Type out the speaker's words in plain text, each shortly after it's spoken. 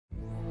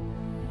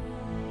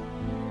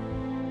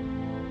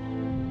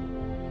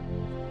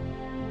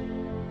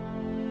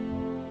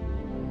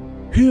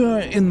Here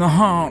in the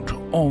heart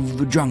of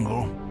the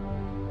jungle,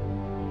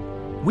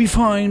 we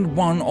find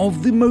one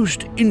of the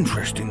most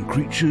interesting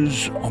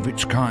creatures of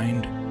its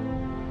kind.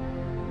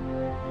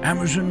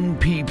 Amazon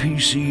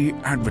PPC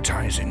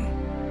advertising.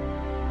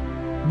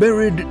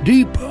 Buried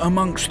deep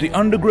amongst the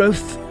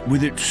undergrowth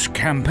with its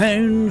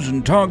campaigns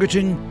and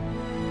targeting,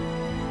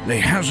 lay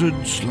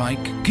hazards like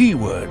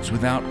keywords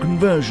without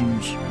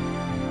conversions,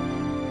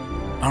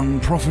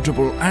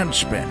 unprofitable ad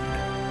spend,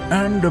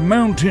 and a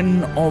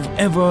mountain of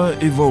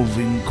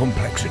ever-evolving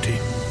complexity.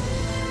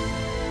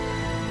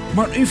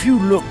 But if you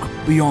look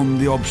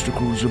beyond the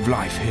obstacles of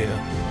life here,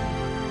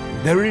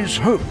 there is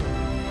hope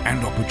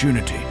and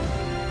opportunity.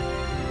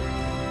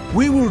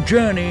 We will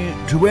journey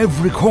to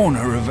every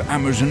corner of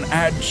Amazon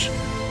ads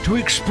to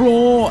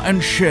explore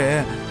and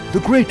share the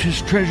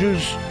greatest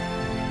treasures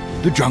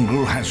the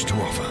jungle has to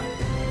offer.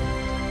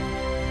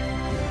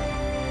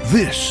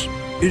 This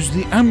is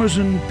the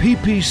Amazon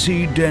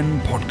PPC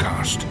Den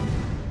podcast.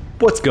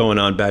 What's going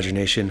on, Badger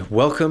Nation?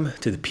 Welcome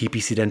to the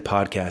PPC Den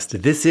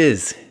podcast. This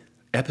is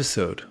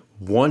episode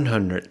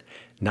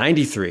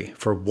 193.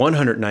 For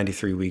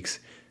 193 weeks,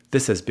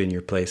 this has been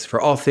your place for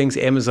all things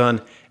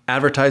Amazon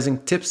advertising,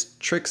 tips,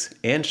 tricks,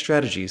 and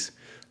strategies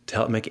to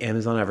help make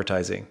Amazon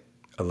advertising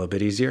a little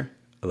bit easier,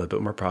 a little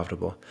bit more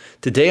profitable.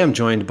 Today, I'm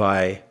joined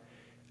by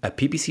a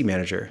PPC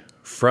manager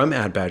from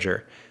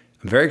AdBadger.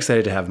 I'm very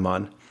excited to have him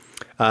on.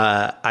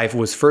 I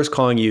was first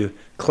calling you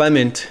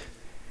Clement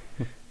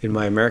in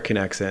my American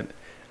accent.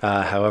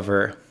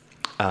 However,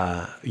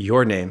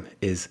 your name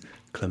is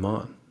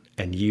Clement,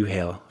 and you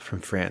hail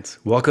from France.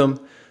 Welcome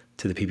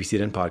to the PPC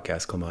Den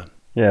podcast, Clement.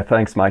 Yeah,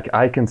 thanks, Mike.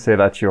 I can say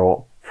that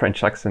your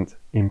French accent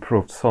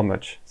improved so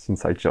much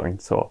since I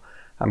joined, so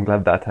I'm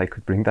glad that I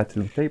could bring that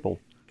to the table.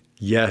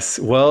 Yes,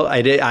 well,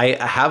 I did.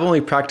 I have only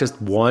practiced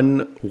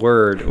one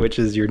word, which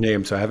is your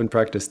name, so I haven't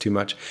practiced too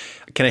much.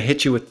 Can I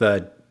hit you with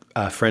the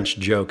French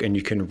joke, and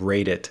you can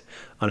rate it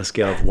on a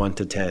scale of 1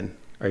 to 10?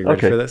 Are you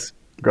ready for this?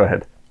 Go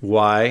ahead.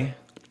 Why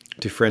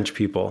do French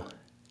people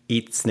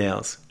eat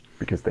snails?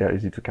 Because they are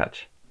easy to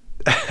catch.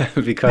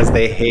 Because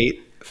they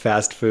hate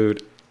fast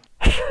food.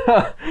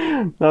 Not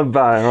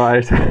bad,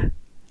 right?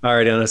 All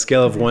right, on a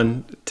scale of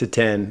 1 to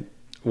 10,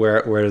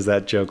 where does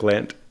that joke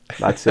land?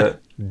 That's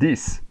a 10.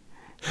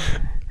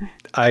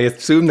 I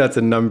assume that's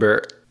a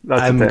number.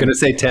 I'm going to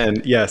say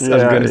 10. Yes,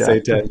 I'm going to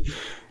say 10.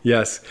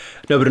 Yes.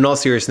 No, but in all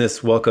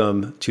seriousness,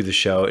 welcome to the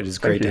show. It is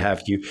great to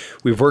have you.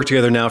 We've worked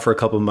together now for a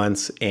couple of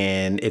months,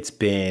 and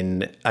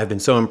I've been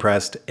so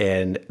impressed.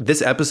 And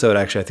this episode,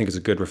 actually, I think is a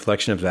good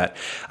reflection of that.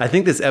 I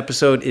think this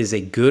episode is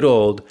a good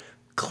old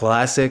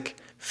classic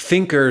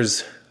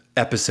thinkers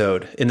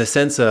episode, in the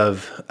sense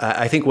of,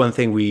 I think one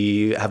thing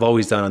we have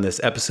always done on this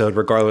episode,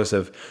 regardless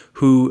of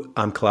who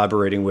I'm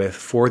collaborating with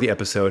for the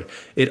episode,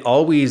 it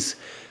always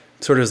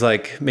sort of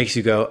like makes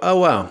you go, oh,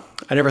 wow,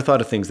 I never thought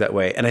of things that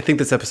way. And I think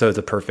this episode is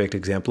a perfect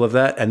example of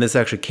that. And this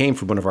actually came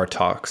from one of our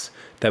talks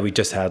that we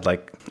just had,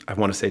 like, I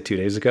want to say 2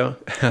 days ago.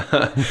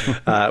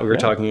 We were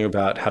talking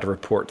about how to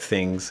report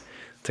things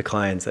to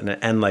clients,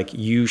 and like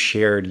you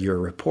shared your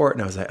report,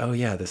 and I was like, oh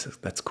yeah,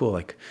 that's cool.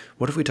 Like,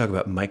 what if we talk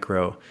about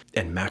micro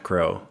and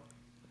macro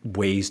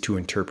ways to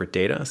interpret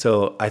data?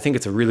 So I think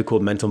it's a really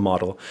cool mental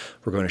model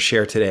we're going to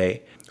share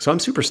today. So I'm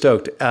super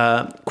stoked.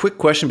 Quick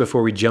question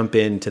before we jump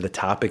into the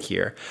topic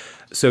here.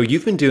 So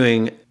you've been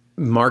doing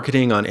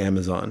marketing on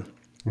Amazon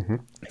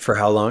for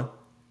how long?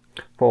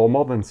 For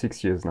more than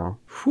 6 years now.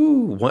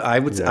 Whew, I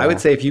would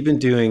say if you've been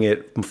doing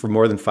it for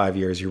more than 5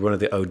 years, you're one of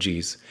the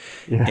OGs.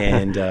 Yeah.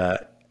 And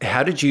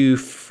how did you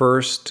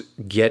first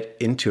get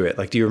into it?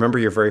 Like, do you remember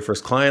your very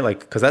first client?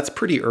 Like, because that's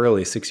pretty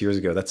early, 6 years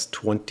ago. That's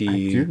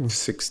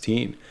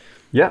 2016.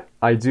 Yeah,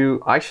 I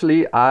do.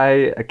 Actually,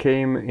 I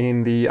came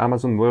in the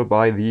Amazon world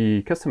by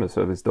the customer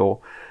service door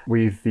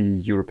with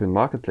the European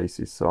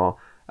marketplaces. So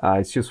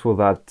it's useful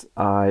that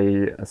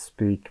I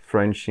speak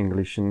French,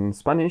 English, and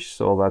Spanish.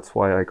 So that's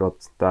why I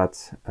got that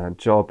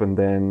job. And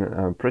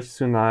then pretty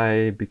soon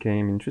I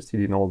became interested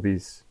in all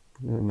these,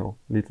 little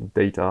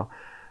data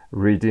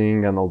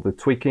reading and all the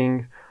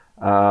tweaking.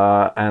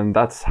 And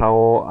that's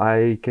how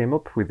I came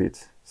up with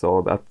it.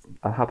 So that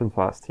happened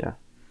fast, yeah.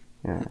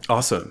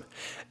 Awesome.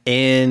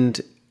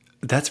 And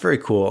that's very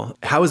cool.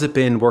 How has it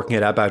been working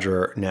at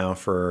AdBadger now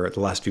for the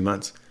last few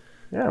months?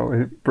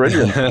 Yeah,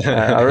 brilliant.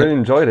 I really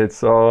enjoyed it.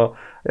 So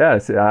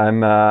yes,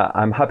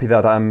 I'm happy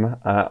that I'm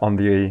on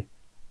the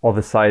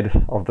other side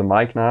of the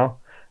mic now,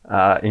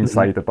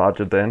 inside the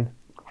Badger Den,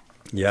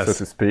 so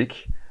to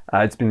speak.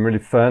 It's been really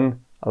fun.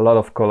 A lot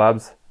of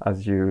collabs,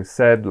 as you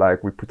said,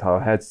 like we put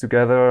our heads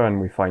together and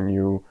we find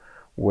new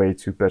way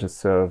to better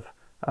serve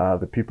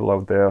the people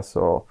out there.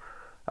 So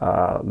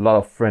a lot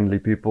of friendly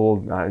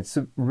people. It's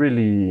a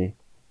really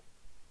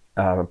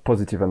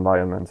positive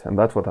environment, and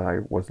that's what I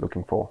was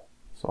looking for.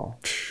 So,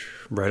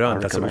 right on.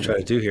 That's what we try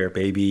to do here,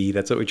 baby.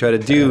 That's what we try to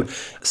do. Yeah.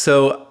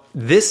 So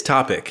this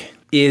topic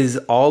is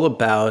all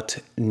about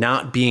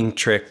not being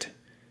tricked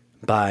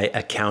by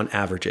account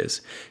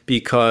averages,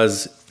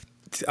 because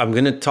I'm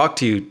going to talk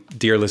to you,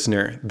 dear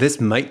listener.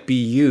 This might be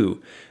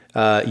you.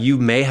 You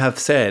may have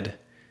said,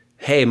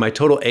 hey, my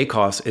total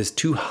ACoS is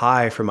too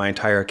high for my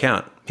entire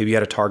account. Maybe you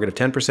had a target of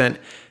 10%,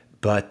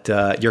 but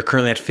you're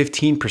currently at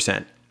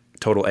 15%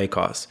 total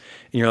ACoS.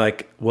 And you're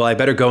like, well, I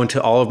better go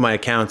into all of my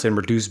accounts and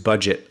reduce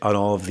budget on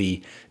all of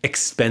the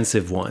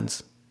expensive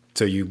ones.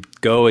 So you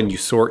go and you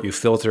sort, you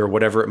filter,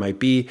 whatever it might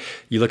be.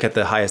 You look at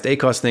the highest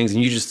ACoS things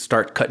and you just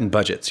start cutting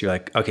budgets. You're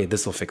like, okay,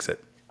 this will fix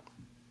it.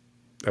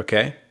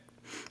 Okay?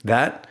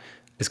 That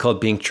is called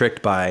being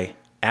tricked by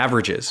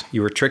averages.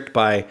 You were tricked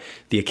by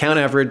the account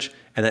average,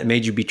 and that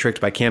made you be tricked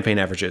by campaign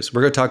averages.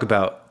 We're going to talk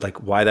about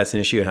like why that's an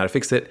issue and how to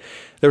fix it.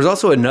 There was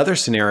also another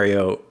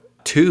scenario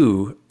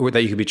too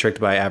that you could be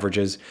tricked by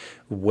averages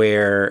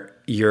where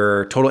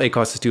your total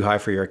ACoS is too high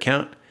for your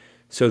account.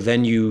 So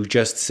then you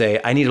just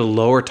say, I need a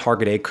lower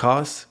target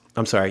ACoS.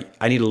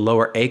 I need a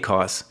lower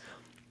ACoS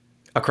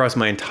across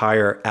my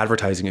entire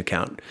advertising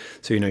account.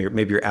 So,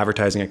 maybe your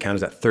advertising account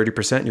is at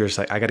 30%. And you're just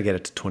like, I got to get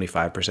it to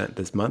 25%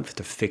 this month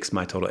to fix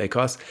my total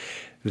ACoS.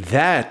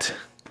 That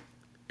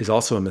is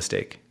also a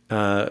mistake.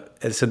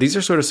 So these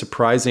are sort of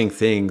surprising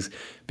things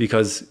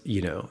because,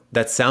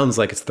 that sounds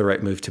like it's the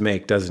right move to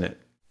make, doesn't it?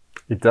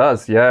 It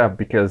does, yeah,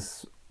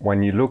 because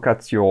when you look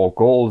at your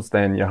goals,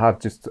 then you have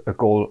just a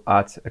goal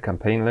at a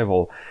campaign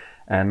level.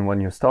 And when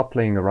you start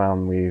playing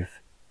around with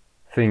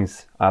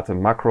things at a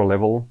macro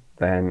level,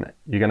 then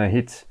you're going to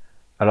hit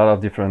a lot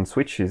of different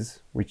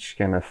switches, which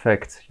can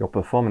affect your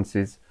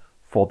performances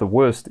for the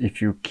worst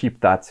if you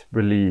keep that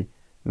really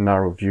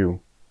narrow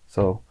view.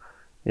 So,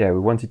 yeah, we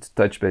wanted to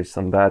touch base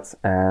on that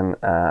and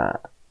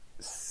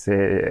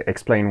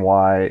explain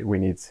why we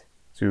need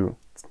to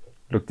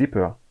look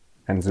deeper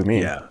and zoom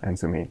in and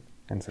zoom in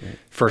and zoom in.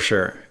 For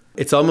sure.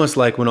 It's almost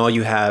like when all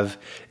you have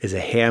is a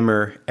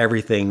hammer,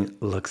 everything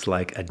looks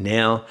like a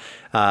nail.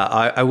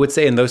 I would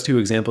say in those two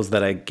examples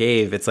that I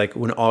gave, it's like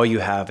when all you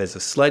have is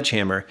a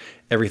sledgehammer,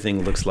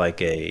 everything looks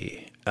like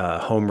a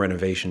home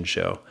renovation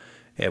show.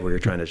 Where you're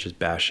trying to just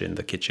bash in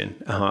the kitchen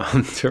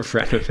to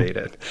renovate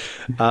it.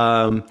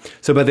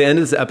 So by the end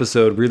of this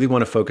episode, really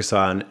want to focus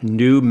on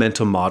new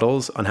mental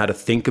models on how to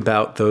think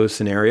about those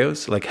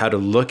scenarios, like how to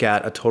look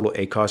at a total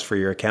ACoS for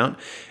your account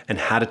and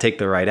how to take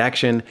the right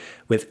action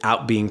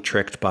without being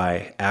tricked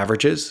by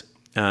averages,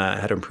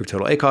 how to improve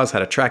total ACoS, how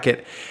to track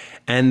it.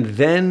 And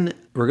then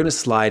we're going to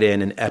slide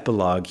in an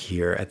epilogue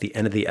here at the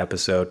end of the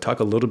episode,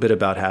 talk a little bit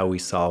about how we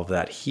solve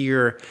that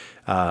here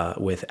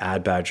with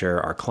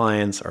AdBadger, our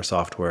clients, our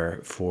software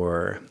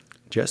for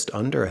just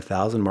under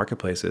 1,000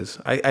 marketplaces.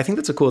 I think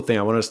that's a cool thing.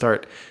 I want to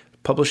start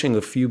publishing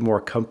a few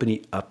more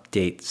company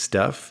update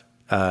stuff.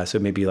 So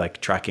maybe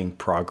like tracking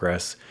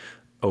progress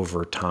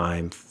over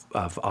time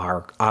of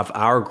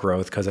our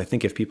growth, because I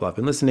think if people have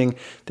been listening,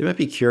 they might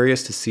be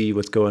curious to see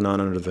what's going on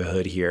under the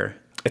hood here.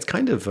 It's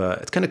kind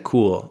of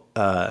cool.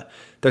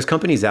 There's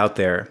companies out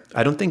there,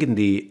 I don't think in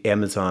the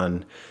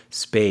Amazon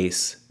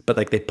space, but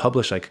like they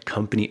publish like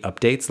company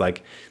updates,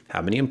 like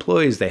how many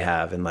employees they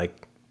have and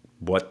like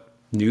what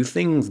new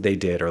things they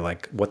did or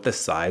like what the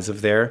size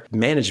of their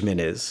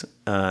management is.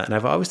 And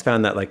I've always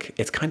found that like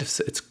it's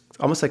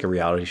almost like a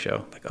reality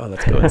show. Like, oh,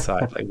 let's go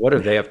inside. Like, what are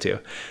they up to?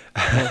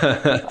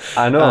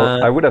 I know.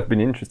 I would have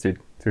been interested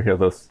to hear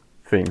those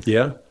things.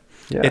 Yeah.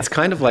 Yeah. It's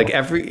kind of like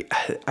I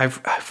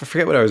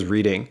forget what I was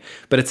reading,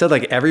 but it said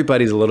like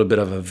everybody's a little bit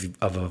of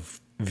a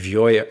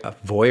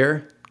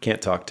voyeur. Can't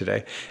talk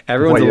today.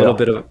 Everyone's a little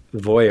bit of a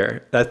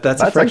voyeur.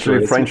 That's a French actually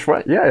word. French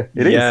word. Yeah,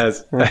 it is.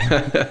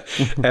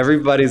 Yes.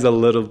 Everybody's a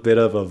little bit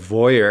of a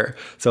voyeur.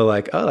 So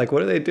like, oh, like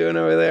what are they doing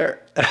over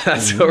there?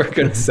 That's what we're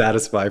going to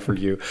satisfy for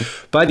you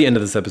by the end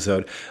of this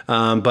episode.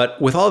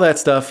 But with all that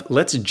stuff,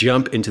 let's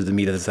jump into the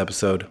meat of this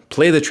episode.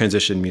 Play the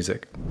transition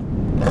music.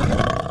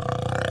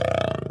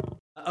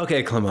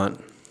 Okay,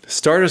 Clement,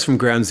 start us from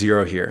ground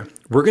zero here.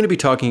 We're going to be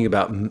talking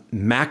about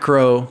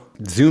macro,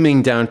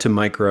 zooming down to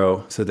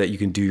micro so that you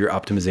can do your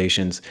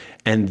optimizations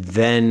and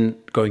then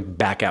going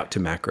back out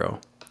to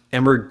macro.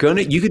 And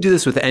you could do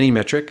this with any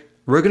metric.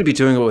 We're going to be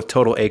doing it with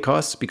total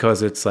ACoS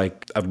because it's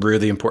like a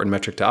really important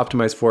metric to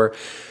optimize for.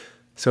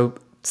 So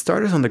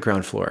start us on the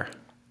ground floor.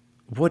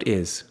 What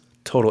is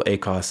total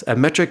ACoS? A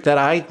metric that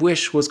I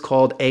wish was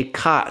called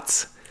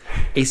ACoTS,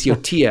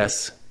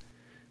 ACOTS.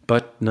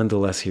 But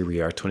nonetheless, here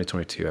we are,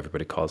 2022.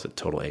 Everybody calls it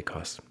total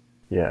ACoS.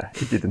 Yeah,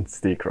 it didn't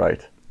stick,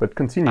 right? But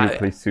continue,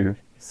 please, to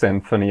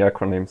send funny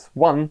acronyms.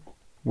 One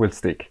will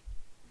stick.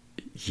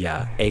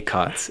 Yeah,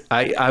 ACoTS.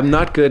 I'm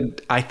not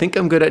good. I think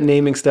I'm good at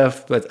naming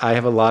stuff, but I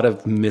have a lot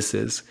of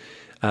misses.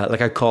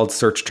 Like I called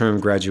search term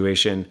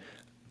graduation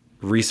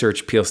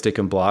research peel, stick,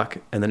 and block,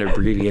 and then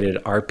abbreviated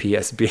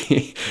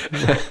RPSB.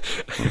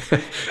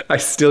 I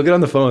still get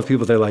on the phone with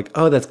people. They're like,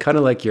 oh, that's kind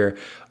of like your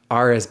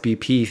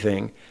RSBP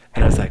thing.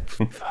 And I was like,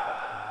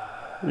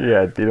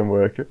 yeah, it didn't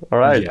work. All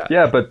right.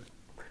 Yeah, but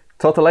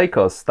total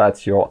ACoS,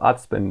 that's your ad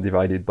spend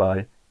divided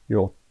by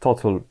your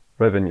total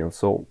revenue.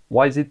 So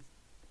why is it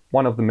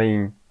one of the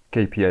main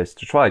KPIs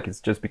to track? It's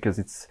just because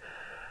it's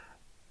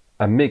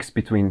a mix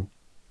between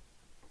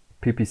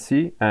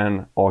PPC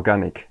and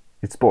organic.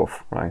 It's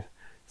both, right?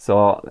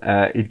 So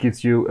it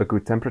gives you a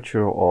good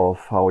temperature of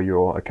how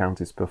your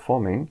account is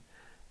performing.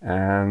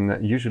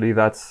 And usually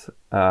that's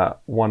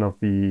one of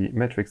the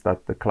metrics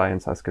that the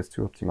clients ask us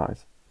to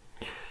optimize.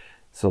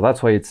 So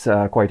that's why it's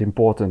quite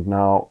important.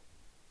 Now,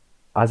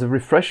 as a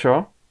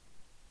refresher,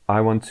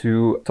 I want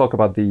to talk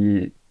about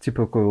the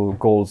typical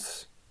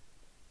goals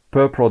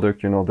per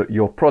product.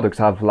 Your products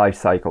have life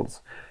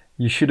cycles.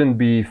 You shouldn't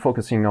be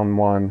focusing on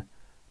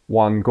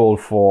one goal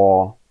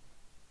for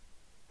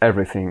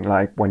everything.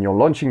 Like when you're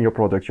launching your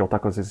product, your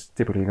tacos is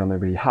typically going to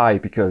be high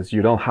because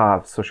you don't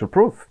have social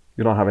proof.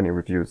 You don't have any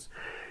reviews.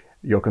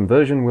 Your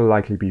conversion will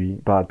likely be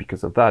bad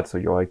because of that. So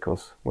your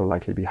ACoS will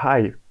likely be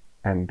high.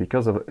 And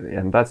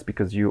that's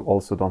because you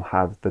also don't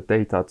have the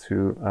data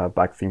to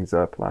back things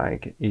up.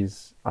 Like,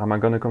 am I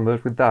going to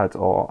convert with that?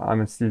 Or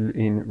I'm still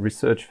in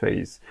research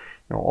phase,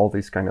 all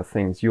these kind of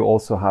things. You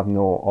also have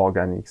no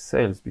organic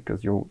sales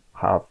because you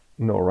have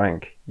no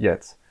rank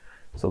yet.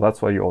 So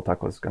that's why your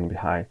tacos is going to be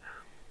high.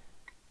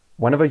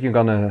 Whenever you're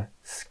going to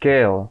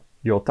scale,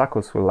 your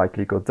tacos will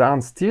likely go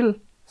down, still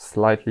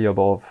slightly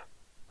above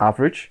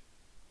average.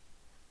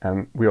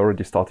 And we're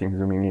already starting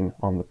zooming in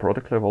on the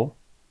product level.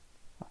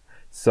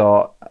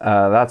 So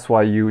that's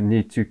why you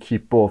need to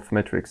keep both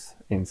metrics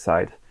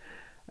inside.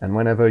 And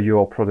whenever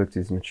your product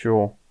is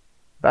mature,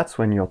 that's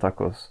when your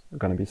tacos are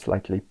going to be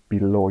slightly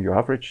below your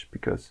average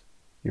because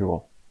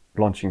you're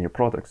launching your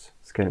products,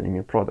 scaling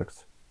your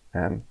products.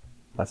 And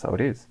that's how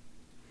it is.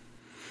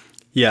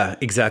 Yeah,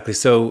 exactly.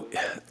 So,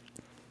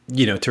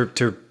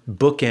 to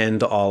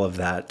bookend all of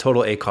that,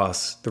 total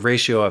ACoS, the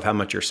ratio of how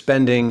much you're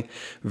spending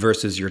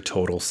versus your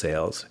total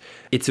sales.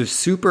 It's a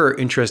super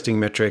interesting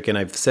metric. And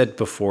I've said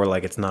before,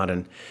 like, it's not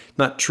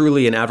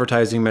truly an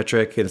advertising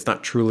metric, and it's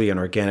not truly an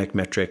organic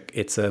metric.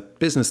 It's a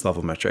business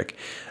level metric.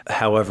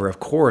 However, of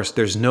course,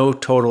 there's no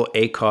total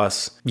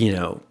ACoS,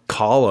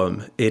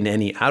 column in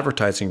any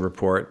advertising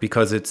report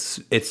because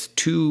it's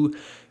too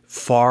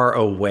far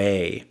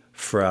away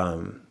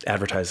from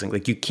advertising.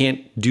 Like, you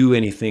can't do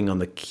anything on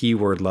the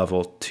keyword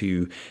level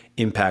to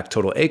impact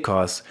total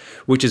ACoS,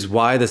 which is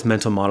why this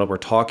mental model we're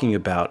talking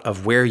about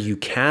of where you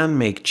can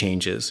make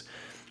changes,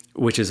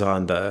 which is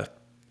on the,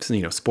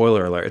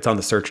 spoiler alert, it's on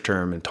the search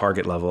term and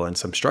target level and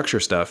some structure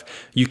stuff.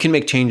 You can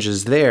make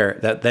changes there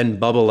that then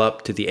bubble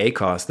up to the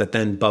ACoS, that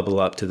then bubble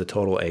up to the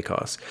total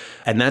ACoS.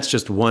 And that's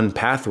just one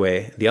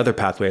pathway. The other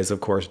pathway is, of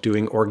course,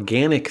 doing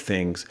organic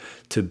things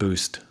to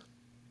boost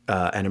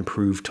and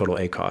improve total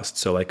ACoS.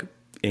 So like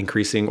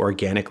increasing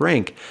organic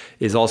rank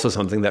is also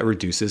something that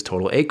reduces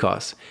total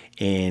ACoS.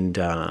 And,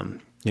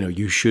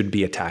 you should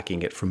be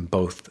attacking it from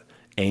both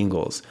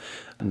angles,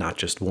 not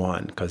just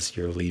one, because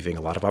you're leaving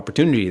a lot of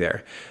opportunity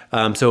there.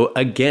 So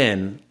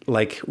again,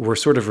 like we're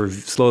sort of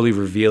slowly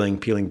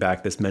peeling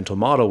back this mental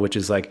model, which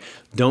is like,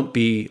 don't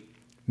be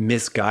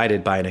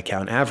misguided by an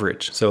account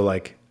average. So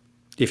like,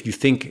 if you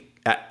think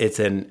it's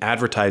an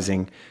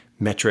advertising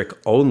metric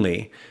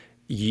only,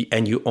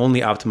 and you only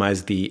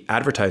optimize the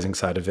advertising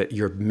side of it,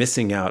 you're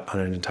missing out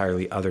on an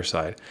entirely other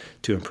side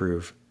to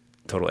improve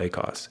total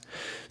ACoS.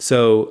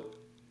 So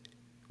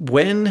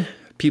when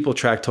people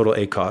track total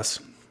ACoS,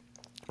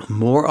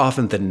 more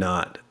often than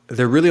not,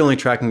 they're really only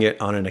tracking it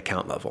on an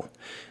account level.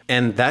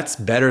 And that's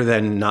better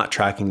than not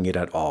tracking it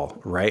at all,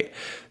 right?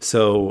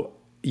 So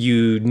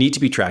you need to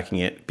be tracking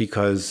it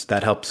because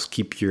that helps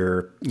keep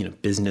your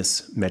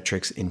business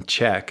metrics in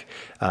check.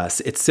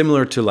 It's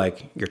similar to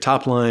like your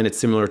top line. It's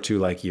similar to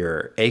like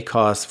your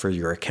ACoS for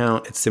your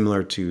account. It's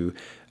similar to,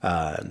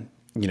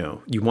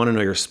 you want to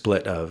know your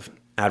split of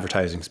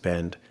advertising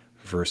spend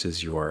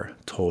versus your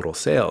total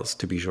sales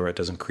to be sure it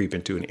doesn't creep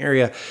into an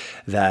area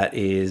that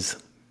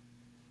is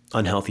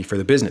unhealthy for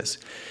the business.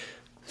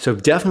 So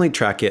definitely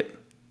track it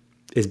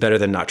is better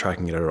than not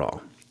tracking it at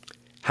all.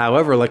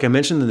 However, like I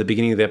mentioned in the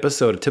beginning of the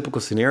episode, a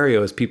typical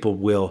scenario is people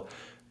will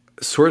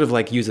sort of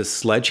like use a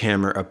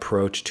sledgehammer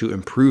approach to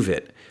improve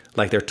it.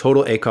 Like their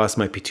total ACoS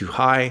might be too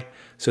high.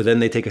 So then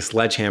they take a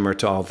sledgehammer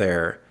to all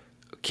their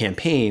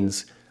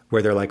campaigns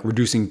where they're like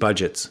reducing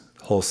budgets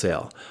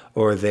wholesale,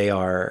 or they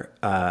are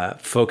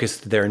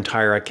focused their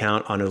entire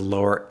account on a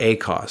lower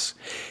ACoS.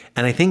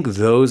 And I think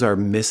those are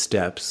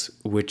missteps,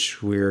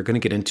 which we're going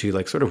to get into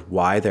like sort of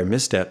why they're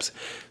missteps,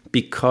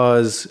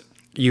 because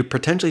you're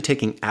potentially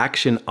taking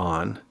action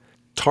on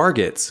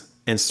targets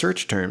and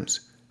search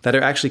terms that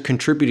are actually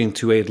contributing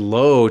to a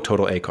low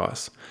total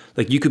ACoS.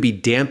 Like you could be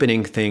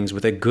dampening things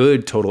with a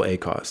good total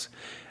ACoS,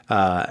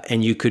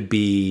 and you could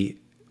be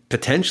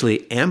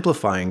potentially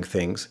amplifying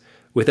things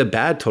with a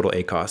bad total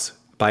ACoS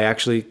by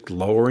actually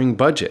lowering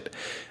budget.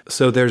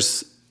 So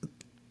there's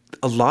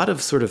a lot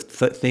of sort of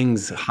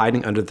things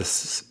hiding under the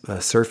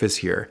surface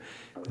here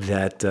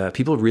that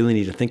people really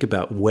need to think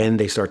about when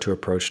they start to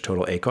approach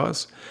total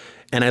ACoS.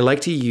 And I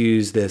like to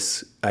use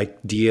this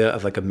idea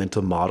of like a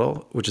mental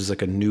model, which is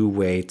like a new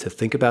way to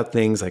think about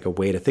things, like a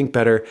way to think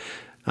better.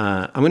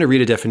 I'm going to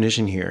read a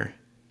definition here.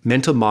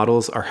 Mental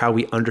models are how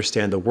we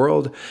understand the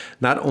world.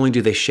 Not only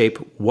do they shape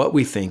what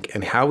we think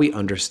and how we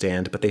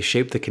understand, but they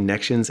shape the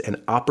connections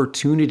and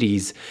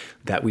opportunities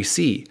that we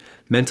see.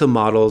 Mental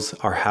models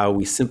are how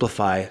we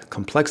simplify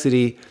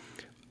complexity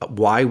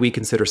why we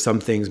consider some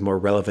things more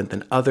relevant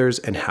than others,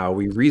 and how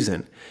we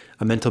reason.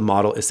 A mental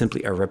model is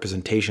simply a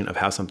representation of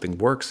how something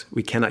works.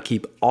 We cannot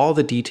keep all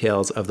the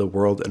details of the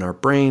world in our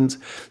brains,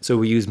 so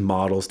we use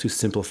models to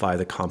simplify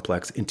the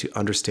complex into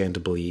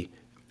understandably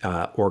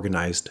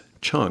organized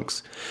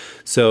chunks.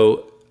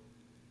 So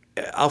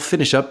I'll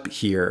finish up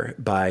here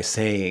by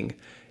saying,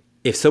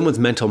 if someone's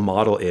mental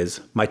model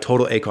is, my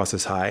total ACoS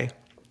is high,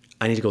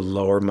 I need to go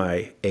lower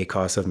my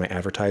ACoS of my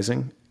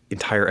advertising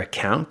entire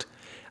account,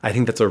 I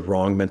think that's a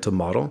wrong mental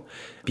model,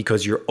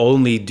 because you're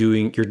only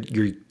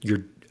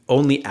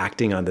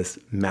acting on this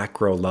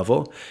macro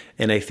level.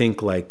 And I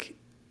think like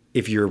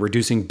if you're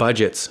reducing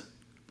budgets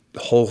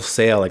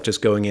wholesale, like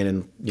just going in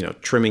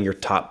and trimming your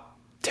top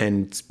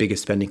 10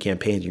 biggest spending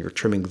campaigns, and you're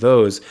trimming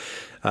those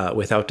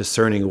without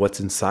discerning what's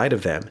inside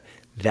of them,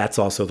 that's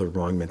also the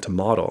wrong mental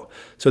model.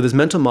 So this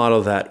mental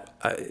model that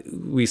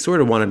we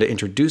sort of wanted to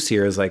introduce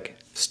here is like,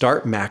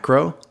 start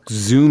macro,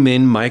 zoom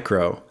in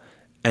micro,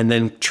 and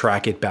then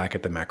track it back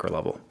at the macro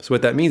level. So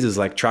what that means is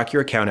like track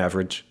your account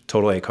average,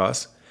 total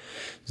ACoS,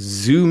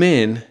 zoom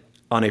in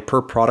on a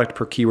per product,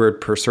 per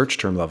keyword, per search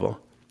term level,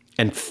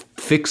 and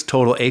fix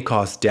total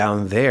ACoS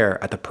down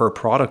there at the per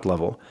product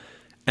level,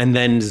 and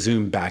then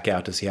zoom back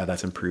out to see how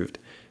that's improved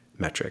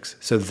metrics.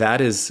 So that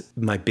is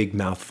my big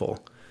mouthful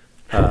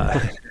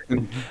of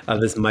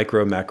this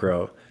micro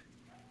macro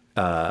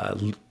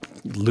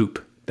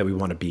loop that we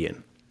want to be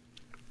in.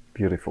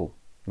 Beautiful.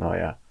 Oh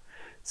yeah.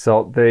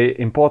 So the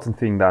important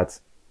thing that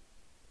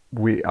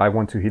I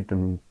want to hit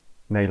the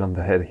nail on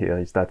the head here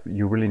is that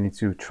you really need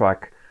to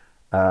track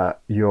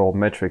your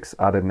metrics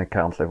at an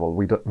account level.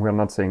 We're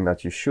not saying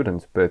that you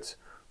shouldn't, but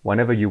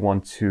whenever you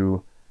want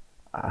to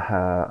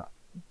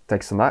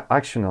take some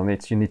action on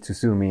it, you need to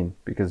zoom in,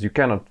 because you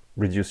cannot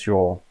reduce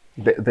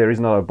there is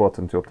not a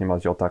button to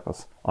optimize your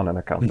TACoS on an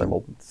account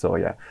level. So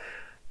yeah,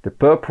 the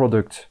per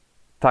product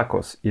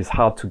TACoS is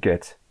hard to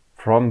get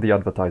from the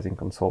advertising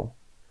console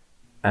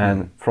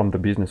and from the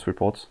business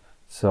reports.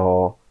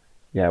 So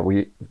yeah,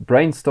 we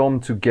brainstorm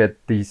to get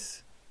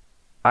these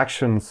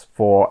actions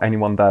for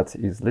anyone that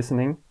is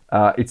listening.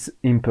 It's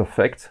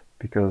imperfect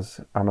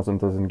because Amazon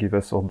doesn't give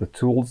us all the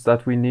tools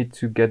that we need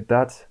to get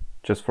that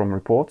just from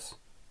reports.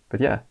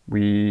 But yeah,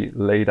 we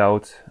laid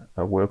out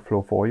a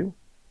workflow for you.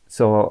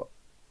 So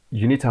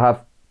you need to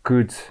have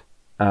good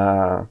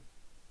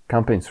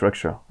campaign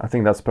structure. I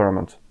think that's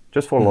paramount,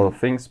 just for a lot of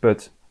things,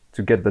 but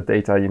to get the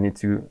data, you need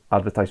to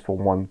advertise for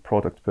one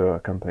product per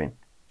campaign,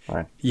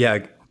 right?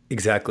 Yeah,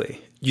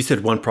 exactly. You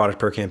said one product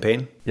per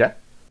campaign? Yeah.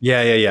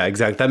 Yeah,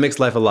 exactly. That makes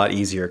life a lot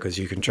easier because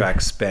you can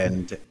track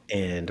spend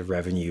and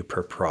revenue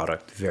per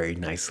product very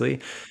nicely.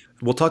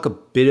 We'll talk a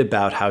bit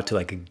about how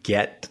to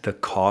get the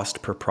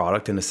cost per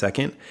product in a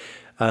second.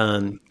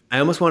 I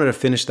almost wanted to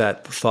finish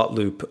that thought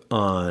loop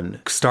on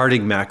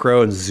starting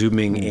macro and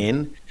zooming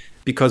in,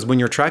 because when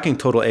you're tracking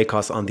total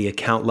ACoS on the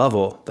account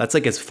level, that's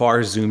as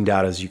far zoomed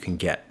out as you can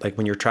get. Like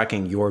when you're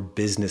tracking your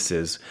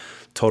business's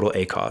total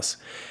ACoS.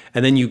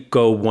 And then you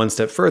go one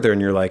step further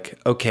and you're like,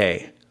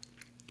 okay,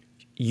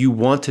 you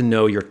want to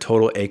know your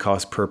total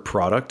ACoS per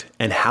product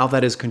and how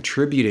that is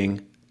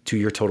contributing to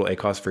your total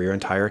ACoS for your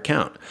entire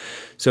account.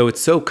 So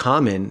it's so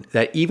common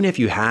that even if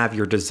you have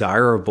your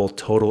desirable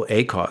total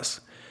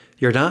ACoS,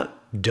 you're not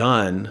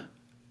done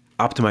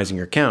optimizing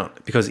your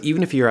account, because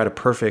even if you're at a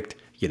perfect,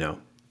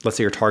 let's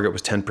say your target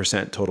was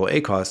 10% total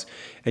ACoS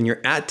and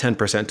you're at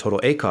 10% total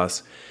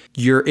ACoS,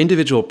 your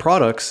individual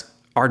products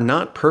are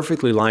not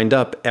perfectly lined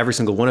up, every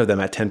single one of them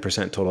at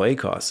 10% total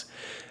ACoS.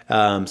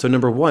 So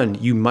number one,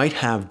 you might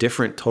have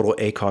different total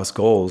ACoS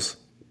goals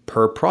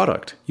per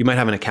product. You might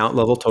have an account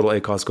level total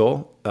ACoS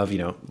goal of,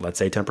 let's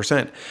say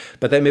 10%,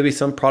 but then maybe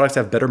some products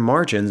have better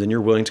margins and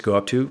you're willing to go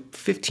up to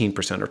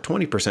 15% or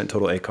 20%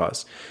 total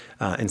ACoS.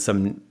 In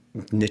some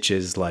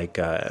niches like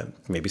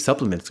maybe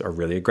supplements are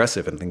really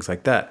aggressive and things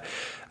like that.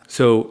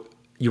 So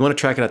you want to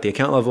track it at the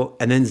account level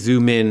and then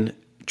zoom in,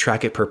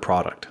 track it per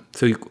product.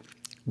 So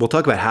we'll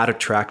talk about how to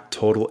track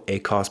total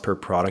ACoS per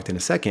product in a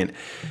second.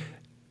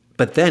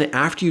 But then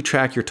after you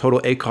track your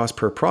total ACoS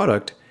per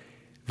product,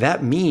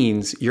 that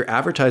means you're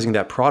advertising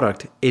that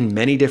product in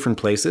many different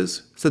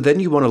places. So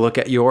then you want to look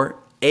at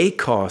your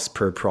ACoS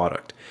per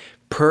product,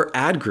 per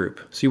ad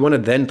group. So you want to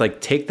then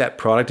take that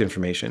product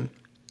information,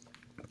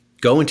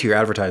 go into your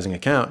advertising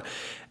account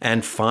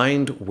and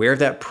find where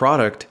that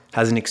product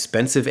has an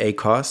expensive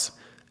ACoS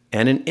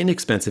and an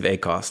inexpensive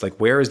ACoS.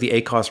 Where is the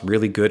ACoS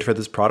really good for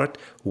this product?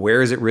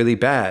 Where is it really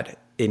bad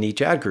in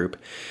each ad group?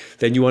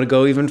 Then you want to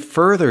go even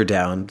further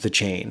down the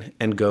chain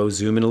and go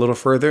zoom in a little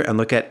further and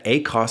look at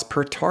ACoS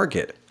per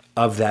target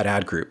of that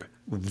ad group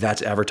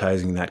that's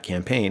advertising that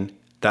campaign.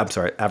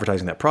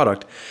 Advertising that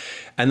product.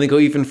 And then go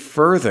even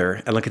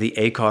further and look at the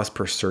ACoS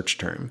per search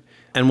term.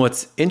 And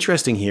what's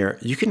interesting here,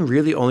 you can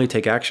really only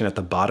take action at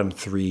the bottom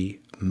three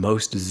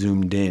most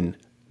zoomed in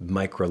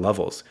micro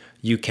levels.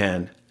 You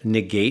can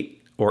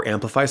negate or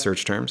amplify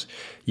search terms.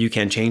 You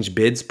can change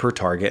bids per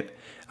target.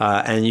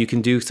 And you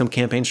can do some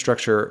campaign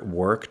structure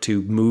work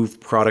to move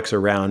products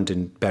around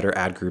in better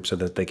ad groups so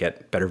that they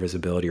get better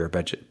visibility or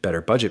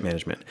better budget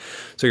management.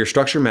 So your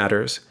structure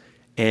matters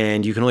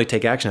and you can only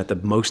take action at the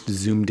most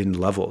zoomed in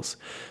levels.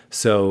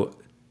 So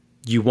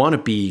you want to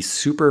be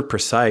super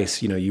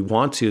precise. You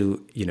want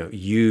to,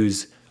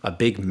 use a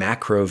big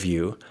macro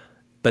view,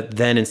 but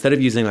then instead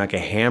of using like a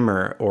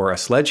hammer or a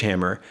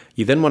sledgehammer,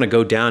 you then want to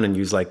go down and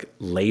use like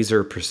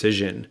laser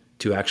precision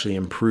to actually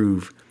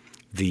improve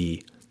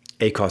the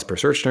ACoS per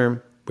search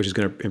term, which is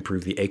going to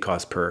improve the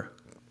ACoS per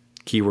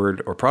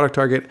keyword or product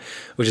target,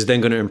 which is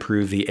then going to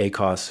improve the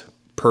ACoS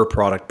per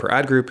product per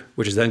ad group,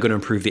 which is then going to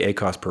improve the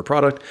ACoS per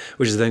product,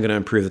 which is then going to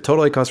improve the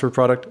total ACoS per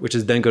product, which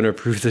is then going to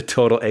improve the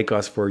total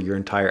ACoS for your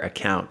entire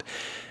account.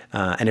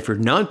 And if you're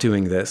not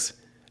doing this,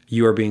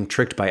 you are being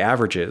tricked by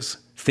averages,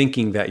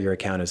 thinking that your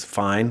account is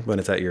fine when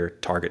it's at your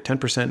target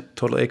 10%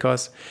 total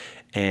ACoS.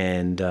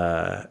 And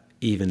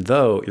even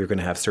though you're going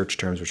to have search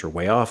terms which are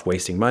way off,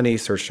 wasting money,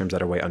 search terms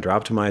that are way under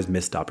optimized,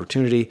 missed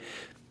opportunity,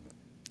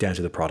 down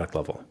to the product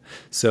level.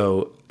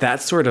 So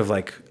that sort of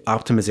like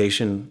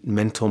optimization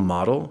mental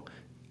model,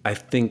 I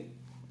think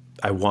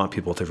I want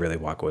people to really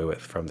walk away with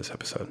from this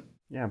episode.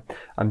 Yeah,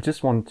 I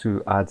just want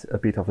to add a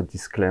bit of a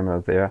disclaimer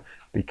there,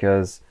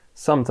 because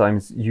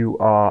sometimes you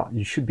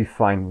should be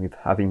fine with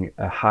having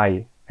a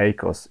high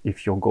ACoS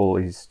if your goal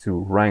is to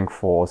rank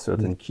for a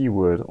certain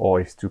keyword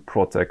or is to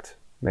protect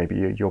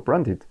maybe your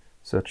branded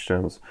search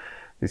terms,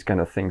 this kind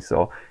of thing.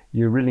 So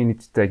you really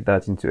need to take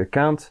that into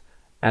account.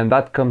 And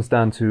that comes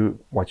down to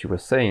what you were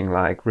saying,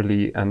 like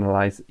really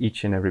analyze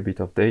each and every bit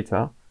of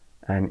data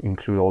and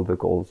include all the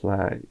goals.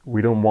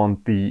 We don't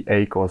want the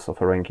ACoS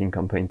of a ranking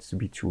campaign to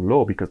be too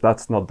low, because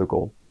that's not the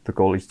goal. The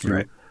goal is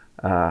to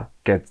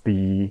get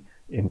the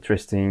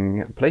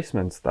interesting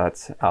placements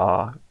that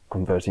are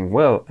converting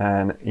well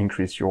and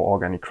increase your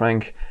organic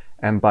rank.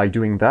 And by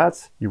doing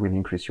that, you will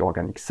increase your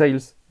organic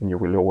sales and you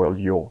will lower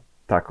your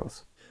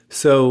TACoS.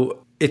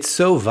 So it's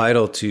so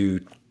vital to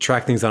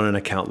track things on an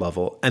account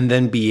level and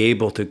then be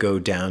able to go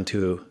down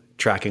to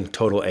tracking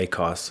total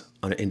ACoS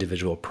on an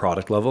individual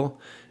product level,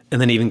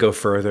 and then even go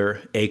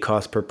further,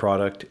 ACoS per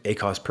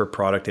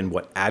product and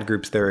what ad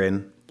groups they're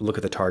in, look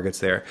at the targets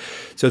there.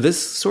 So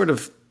this sort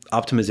of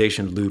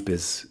optimization loop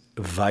is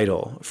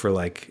vital for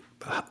like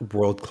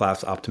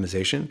world-class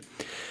optimization.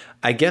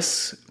 I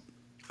guess,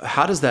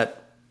 how does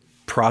that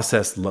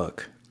process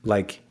look?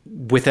 Like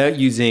without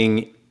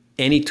using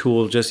any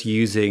tool, just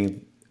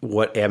using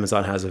what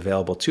Amazon has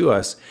available to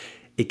us,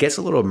 it gets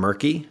a little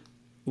murky,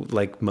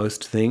 like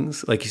most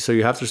things. Like, so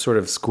you have to sort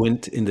of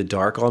squint in the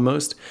dark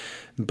almost.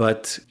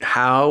 But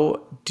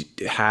how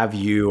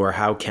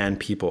can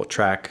people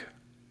track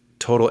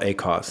total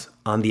ACoS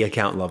on the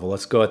account level?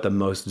 Let's go at the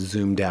most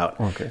zoomed out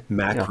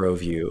macro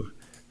view.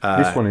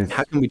 How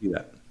can we do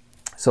that?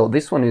 So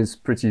this one is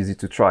pretty easy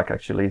to track,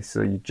 actually.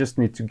 So you just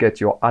need to get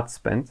your ad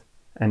spend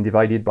and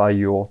divide it by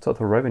your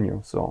total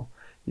revenue. So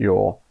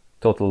your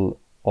total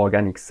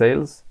organic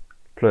sales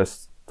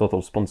plus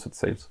total sponsored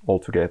sales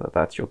altogether.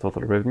 That's your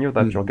total revenue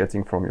that you're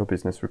getting from your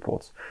business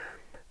reports.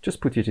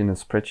 Just put it in a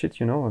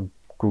spreadsheet,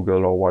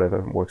 Google or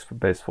whatever works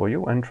best for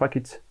you, and track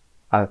it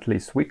at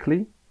least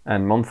weekly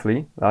and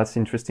monthly. That's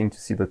interesting to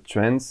see the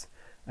trends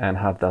and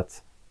have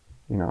that,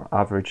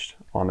 averaged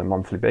on a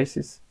monthly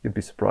basis. You'd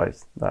be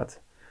surprised that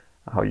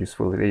how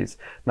useful it is.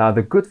 Now,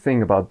 the good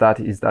thing about that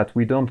is that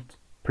we don't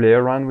play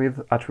around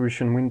with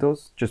attribution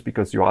windows. Just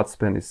because your ad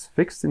spend is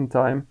fixed in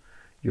time,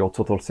 your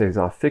total sales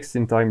are fixed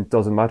in time. It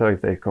doesn't matter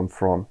if they come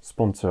from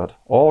sponsored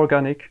or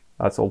organic.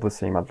 That's all the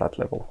same at that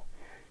level.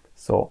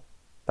 So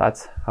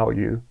that's how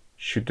you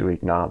should do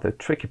it. Now, the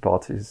tricky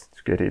part is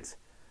to get it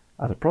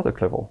at a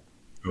product level.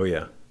 Oh,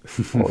 yeah.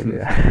 So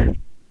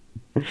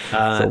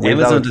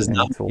Amazon does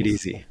not make it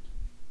easy.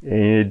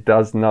 It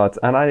does not.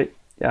 And I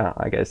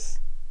guess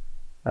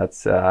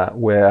that's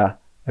where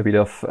go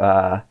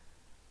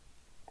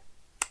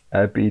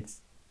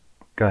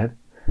ahead.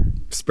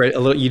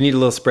 You need a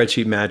little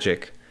spreadsheet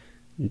magic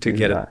to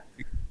get it.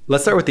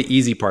 Let's start with the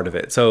easy part of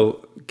it.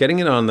 So getting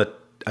it on the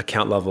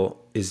account level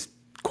is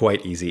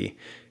quite easy.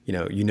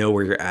 You know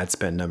where your ad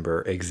spend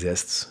number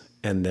exists,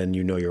 and then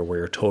where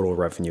your total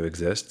revenue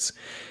exists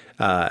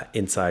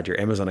inside your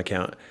Amazon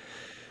account.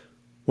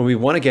 When we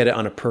want to get it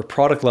on a per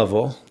product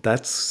level,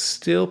 that's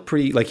still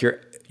pretty, like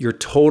your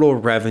total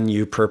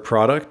revenue per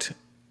product,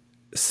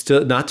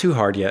 still not too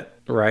hard yet,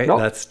 right? No.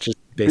 That's just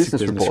basic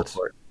business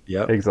report.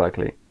 Yep.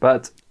 Exactly.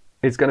 But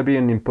it's going to be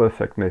an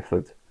imperfect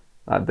method.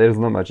 There's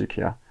no magic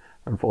here,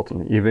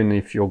 unfortunately. Even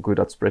if you're good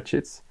at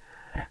spreadsheets,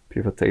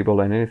 pivot table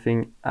and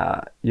anything,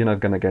 you're not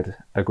going to get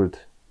a good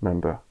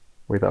number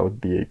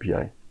without the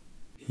API.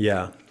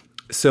 Yeah.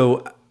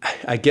 So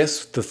I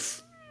guess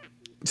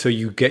so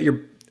you get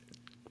your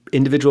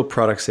individual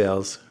product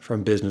sales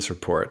from business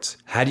reports.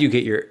 How do you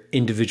get your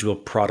individual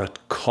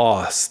product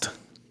cost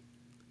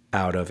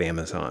out of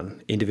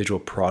Amazon? Individual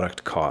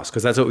product cost,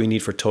 because that's what we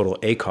need for total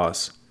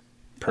ACoS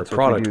per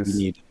product. We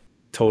need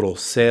total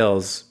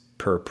sales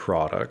per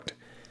product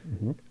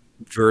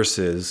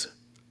versus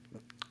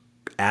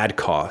ad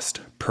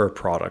cost per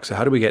product. So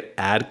how do we get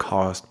ad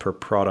cost per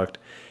product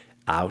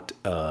out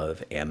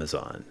of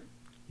Amazon?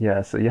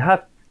 Yeah, so you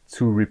have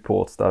two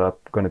reports that are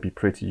going to be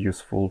pretty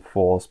useful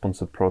for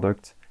sponsored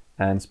product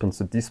and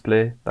sponsored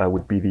display, that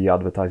would be the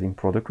advertising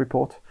product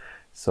report.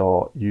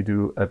 So you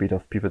do a bit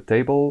of pivot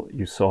table,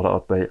 you sort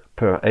out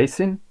per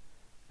ASIN,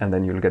 and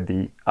then you'll get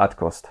the ad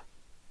cost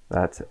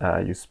that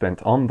you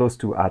spent on those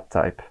two ad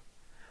type.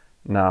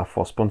 Now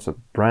for sponsored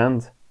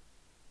brand,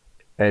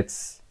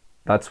 that's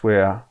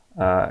where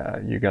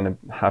you're gonna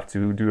have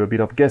to do a bit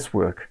of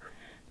guesswork.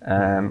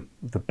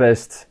 The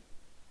best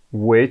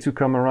way to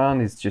come around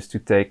is just to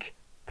take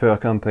per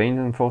campaign,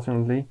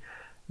 unfortunately,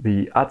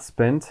 the ad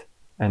spend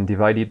and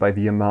divide it by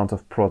the amount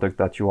of product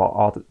that you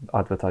are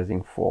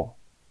advertising for.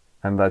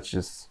 And that's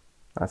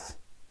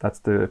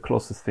the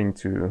closest thing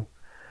to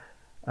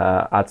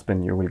ad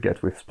spend you will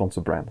get with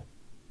sponsor brand.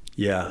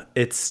 Yeah,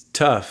 it's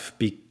tough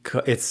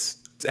because it's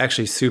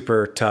actually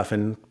super tough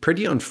and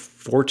pretty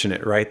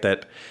unfortunate, right?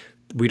 That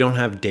we don't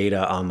have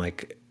data on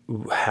like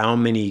how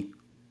many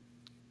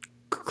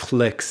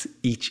clicks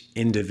each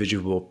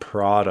individual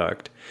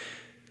product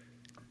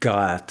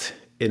got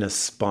in a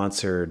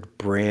sponsored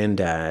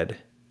brand ad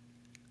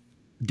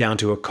down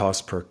to a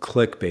cost per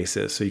click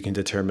basis. So you can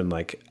determine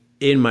like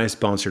in my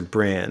sponsored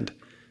brand,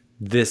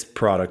 this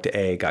product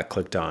A got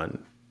clicked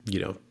on,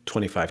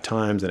 25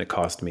 times and it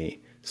cost me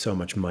so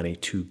much money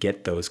to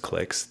get those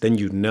clicks. Then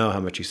you know how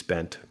much you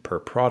spent per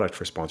product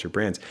for sponsored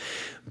brands.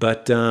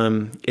 But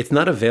it's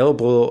not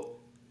available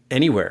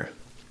anywhere.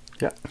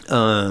 Yeah.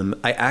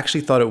 I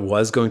actually thought it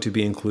was going to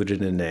be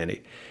included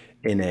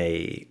in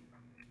a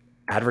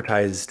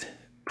advertised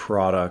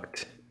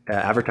product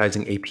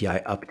advertising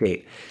API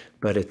update,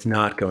 but it's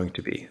not going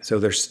to be. So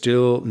there's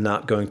still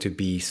not going to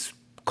be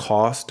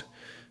cost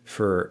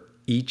for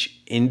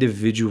each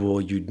individual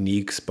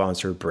unique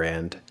sponsored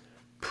brand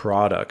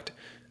product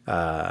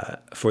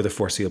for the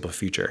foreseeable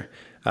future.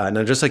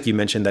 Now, just like you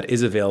mentioned, that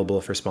is available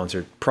for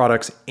sponsored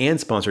products and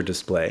sponsored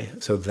display.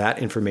 So that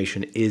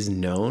information is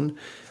known,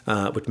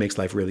 which makes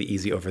life really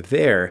easy over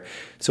there.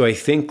 So I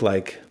think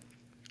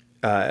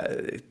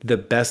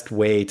the best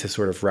way to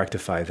sort of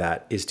rectify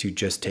that is to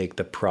just take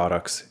the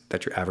products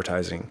that you're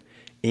advertising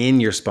in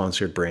your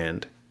sponsored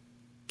brand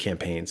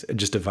campaigns and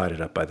just divide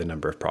it up by the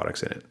number of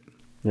products in it.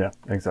 Yeah,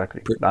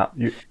 exactly. Now,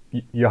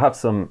 you have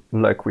some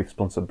luck with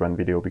sponsored brand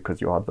video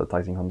because you're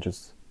advertising on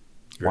just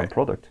one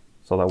product.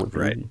 So that would be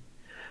easy.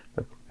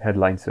 But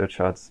headline search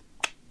ads,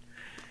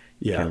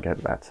 you can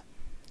get that.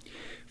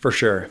 For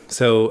sure.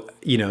 So,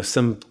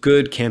 some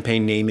good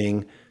campaign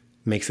naming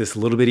makes this a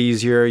little bit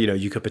easier.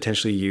 You could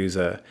potentially use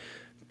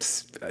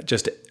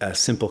just a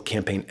simple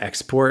campaign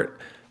export,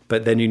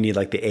 but then you need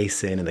like the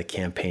ASIN and the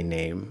campaign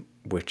name,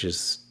 which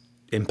is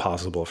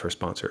impossible for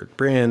sponsored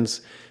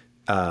brands.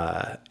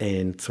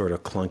 And sort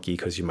of clunky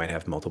because you might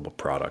have multiple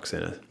products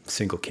in a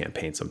single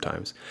campaign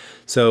sometimes.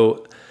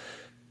 So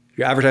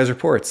your advertiser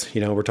reports,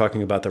 we're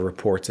talking about the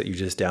reports that you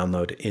just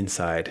download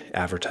inside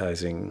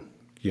advertising,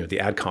 the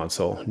ad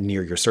console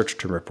near your search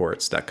term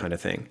reports, that kind of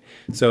thing.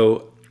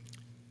 So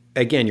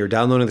again, you're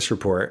downloading this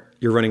report,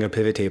 you're running a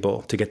pivot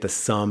table to get the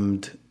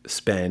summed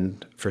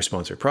spend for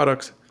sponsored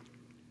products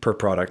per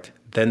product,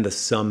 then the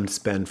summed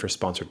spend for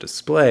sponsored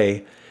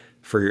display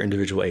for your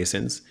individual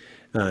ASINs.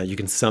 You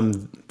can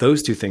sum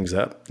those two things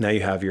up. Now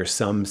you have your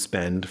sum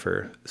spend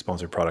for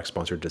sponsored product,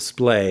 sponsored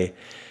display.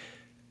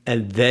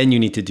 And then you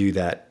need to do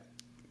that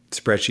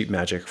spreadsheet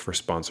magic for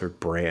sponsored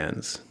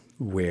brands,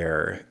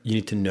 where you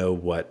need to know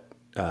what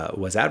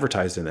was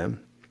advertised in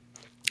them,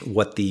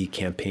 what the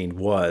campaign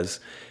was,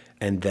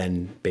 and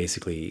then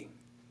basically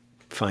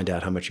find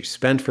out how much you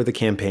spent for the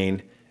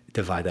campaign,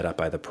 divide that up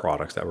by the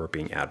products that were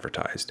being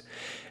advertised.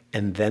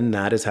 And then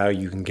that is how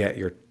you can get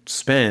your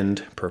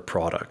spend per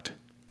product.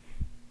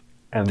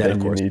 And then of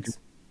course, you need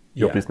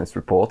your business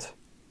report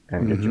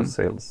and get your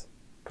sales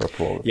per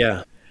product.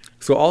 Yeah.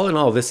 So all in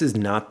all, this is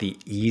not the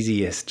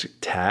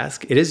easiest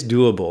task. It is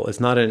doable. It's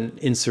not an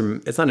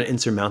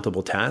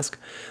insurmountable task,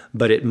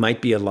 but it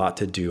might be a lot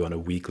to do on a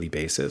weekly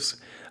basis.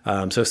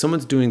 So if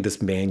someone's doing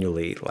this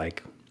manually,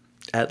 like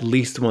at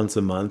least once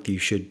a month, you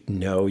should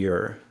know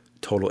your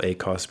total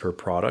ACoS per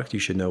product. You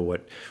should know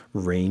what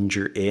range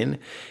you're in.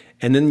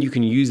 And then you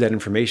can use that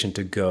information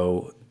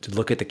to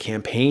look at the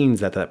campaigns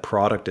that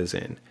product is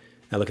in.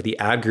 Now look at the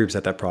ad groups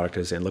that product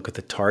is in, look at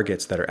the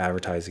targets that are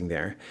advertising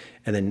there,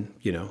 and then,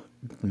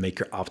 make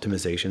your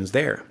optimizations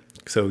there.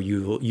 So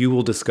you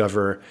will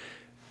discover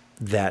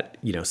that,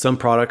 some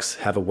products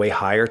have a way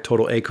higher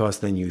total ACoS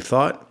than you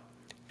thought.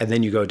 And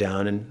then you go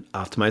down and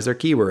optimize their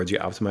keywords, you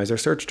optimize their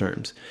search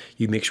terms,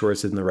 you make sure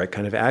it's in the right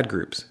kind of ad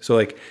groups.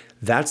 So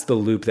that's the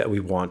loop that we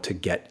want to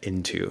get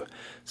into.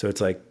 So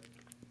it's like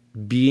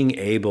being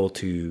able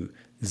to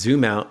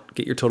zoom out,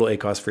 get your total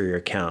ACoS for your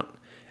account,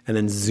 and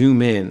then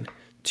zoom in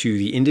to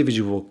the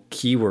individual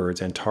keywords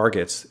and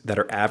targets that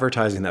are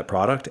advertising that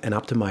product and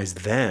optimize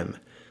them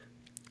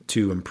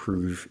to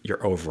improve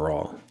your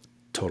overall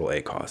total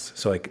ACoS.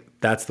 So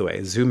that's the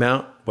way. Zoom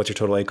out, what's your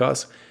total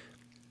ACoS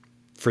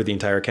for the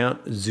entire account?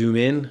 Zoom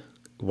in,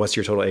 what's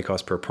your total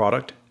ACoS per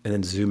product? And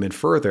then zoom in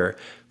further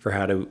for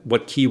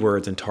what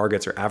keywords and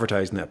targets are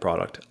advertising that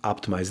product,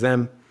 optimize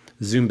them,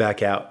 zoom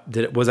back out.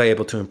 Was I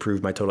able to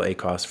improve my total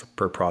ACoS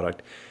per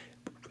product?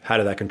 how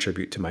did that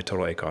contribute to my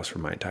total ACoS for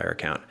my entire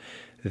account?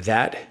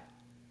 That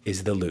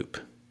is the loop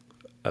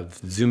of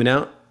zooming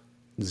out,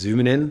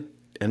 zooming in,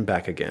 and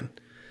back again.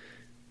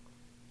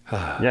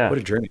 Yeah. What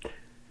a journey.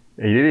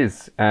 It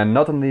is. And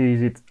not only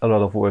is it a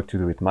lot of work to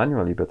do it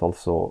manually, but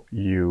also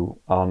you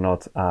are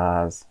not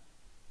as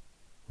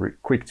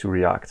quick to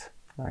react.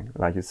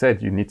 Like you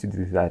said, you need to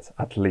do that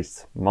at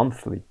least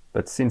monthly.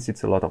 But since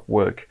it's a lot of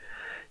work,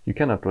 you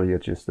cannot really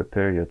adjust the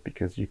period,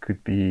 because you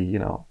could be,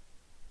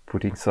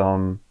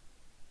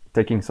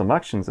 taking some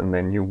actions, and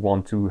then you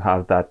want to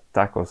have that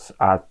tacos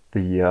at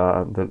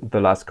the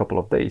last couple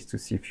of days to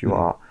see if you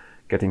are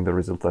getting the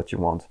result that you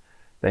want.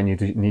 Then you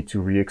need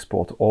to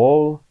re-export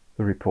all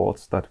the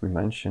reports that we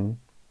mentioned,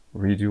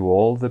 redo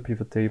all the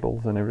pivot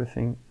tables and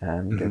everything,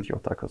 and get your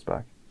tacos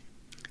back.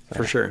 So.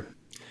 For sure.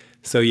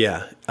 So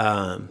yeah,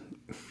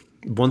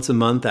 once a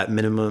month at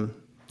minimum,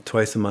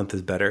 twice a month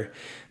is better.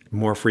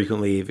 More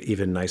frequently,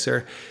 even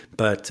nicer.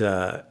 But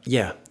the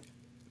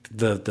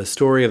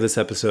story of this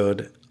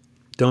episode,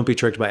 don't be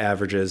tricked by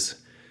averages.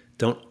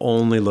 Don't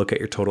only look at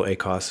your total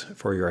ACoS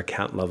for your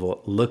account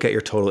level. Look at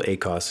your total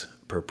ACoS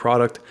per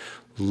product.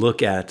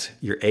 Look at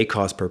your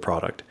ACoS per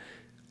product.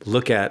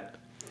 Look at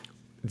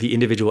the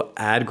individual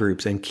ad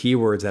groups and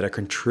keywords that are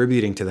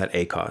contributing to that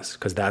ACoS,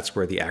 because that's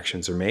where the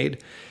actions are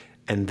made.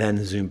 And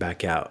then zoom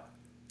back out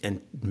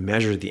and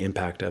measure the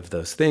impact of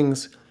those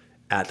things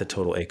at the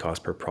total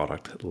ACoS per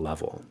product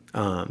level.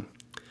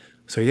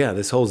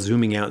 This whole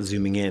zooming out,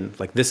 zooming in,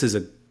 like this is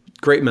a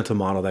great mental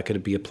model that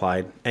could be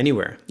applied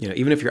anywhere.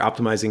 Even if you're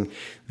optimizing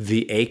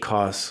the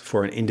ACoS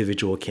for an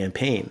individual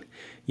campaign,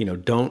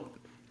 don't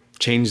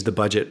change the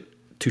budget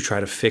to try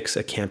to fix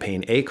a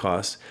campaign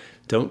ACoS.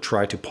 Don't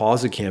try to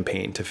pause a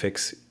campaign to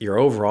fix your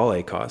overall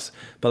ACoS,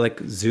 but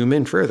zoom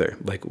in further.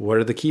 What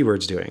are the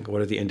keywords doing?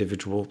 What are the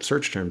individual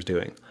search terms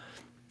doing?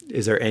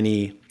 Is there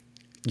any,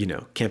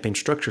 campaign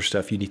structure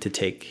stuff you need to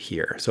take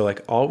here? So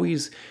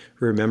always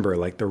remember,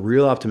 the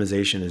real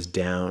optimization is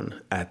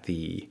down at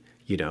the,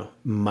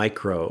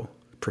 micro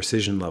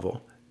precision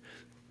level,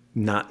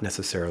 not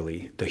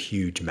necessarily the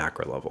huge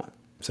macro level.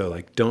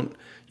 So don't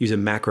use a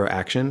macro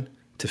action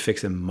to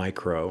fix a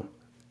micro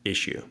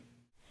issue.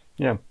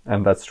 Yeah,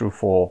 and that's true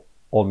for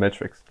all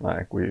metrics.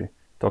 We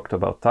talked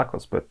about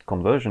tacos, but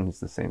conversion is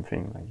the same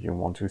thing. You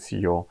want to see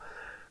your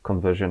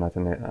conversion at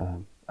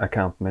an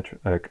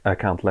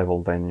account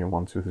level, then you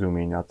want to zoom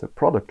in at the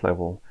product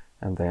level,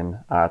 and then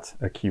at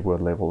a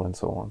keyword level, and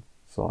so on.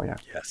 So yeah,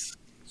 yes,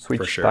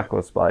 switch sure.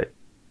 Tacos by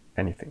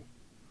anything.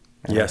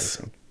 Yes.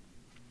 Everything.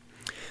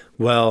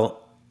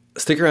 Well,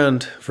 stick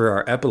around for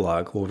our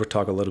epilogue. We'll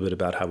talk a little bit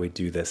about how we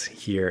do this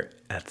here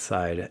at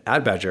Side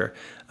Ad Badger.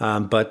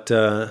 But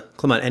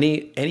Clement,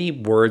 any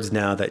words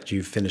now that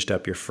you've finished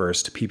up your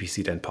first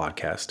PPC Den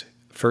podcast?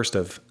 First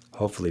of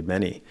hopefully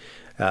many.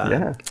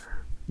 Yeah.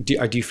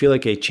 Do you feel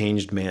like a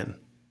changed man?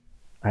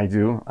 I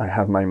do. I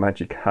have my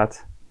magic hat,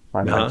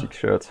 my magic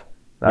shirt.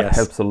 That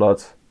helps a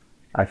lot.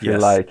 I feel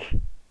like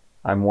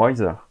I'm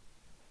wiser.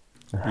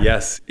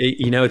 Yes.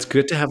 It's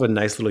good to have a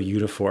nice little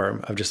uniform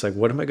of just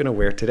what am I going to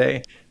wear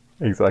today?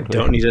 Exactly.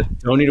 Don't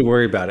need to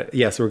worry about it.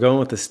 Yes, we're going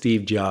with the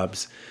Steve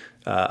Jobs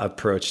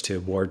approach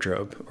to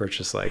wardrobe, where it's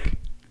just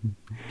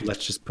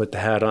let's just put the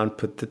hat on,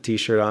 put the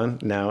t-shirt on.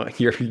 Now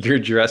you're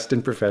dressed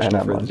and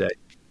professional for the day.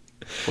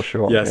 For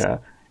sure. Yes. Yeah.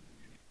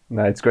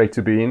 No, it's great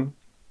to be in,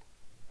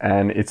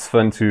 and it's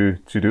fun to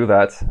do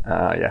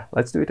that.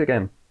 Let's do it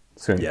again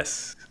soon.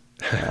 Yes.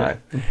 All right.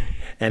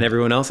 And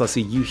everyone else, I'll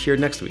see you here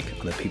next week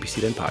on the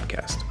PPC Den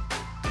podcast.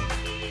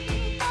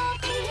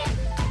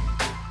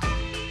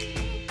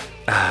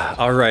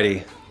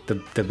 Alrighty,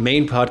 the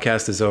main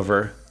podcast is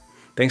over.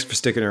 Thanks for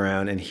sticking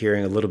around and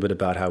hearing a little bit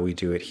about how we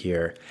do it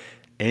here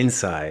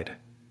inside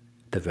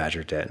the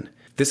Badger Den.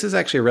 This is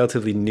actually a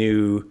relatively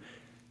new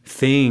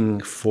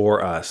thing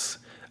for us.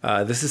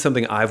 This is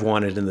something I've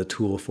wanted in the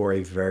tool for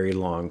a very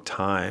long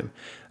time.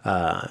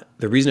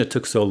 The reason it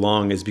took so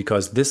long is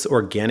because this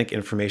organic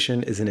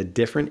information is in a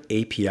different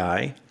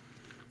API,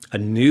 a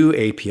new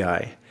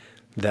API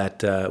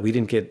that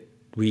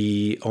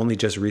we only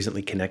just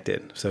recently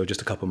connected. So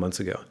just a couple months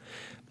ago,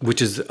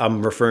 which is,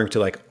 I'm referring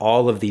to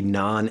all of the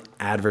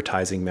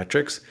non-advertising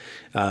metrics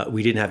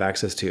we didn't have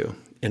access to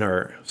in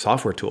our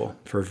software tool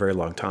for a very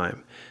long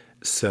time.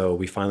 So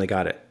we finally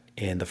got it.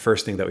 And the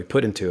first thing that we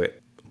put into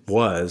it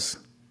was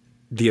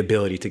the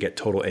ability to get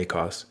total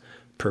ACoS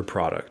per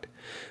product.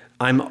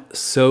 I'm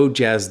so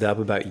jazzed up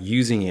about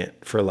using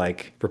it for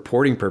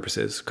reporting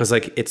purposes, because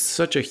it's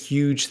such a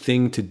huge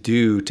thing to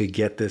do to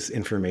get this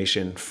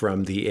information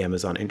from the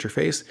Amazon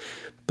interface.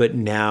 But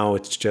now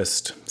it's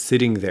just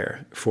sitting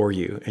there for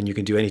you, and you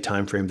can do any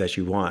time frame that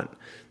you want.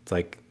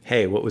 It's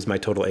hey, what was my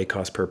total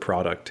ACoS per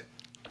product?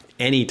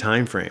 Any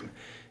time frame.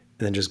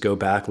 And then just go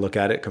back, look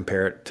at it,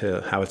 compare it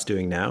to how it's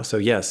doing now. So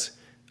yes,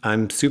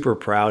 I'm super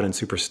proud and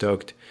super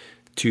stoked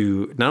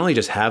to not only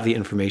just have the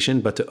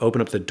information, but to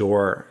open up the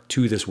door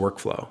to this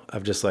workflow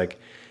of just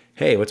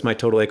hey, what's my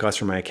total ACoS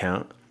for my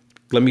account?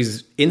 Let me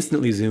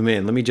instantly zoom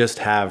in. Let me just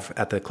have,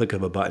 at the click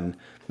of a button,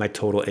 my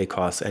total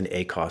ACoS and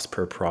ACoS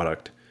per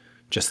product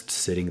just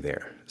sitting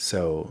there.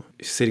 So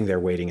sitting there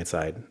waiting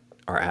inside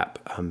our app,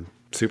 I'm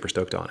super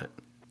stoked on it.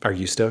 Are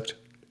you stoked?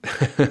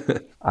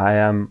 I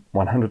am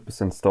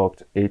 100%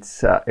 stoked.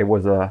 It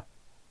was a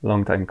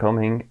long time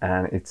coming,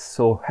 and it's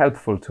so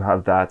helpful to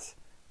have that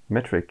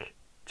metric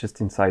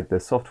just inside the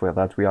software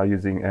that we are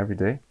using every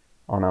day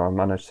on our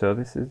managed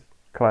services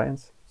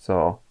clients.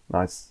 So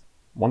that's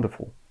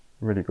wonderful,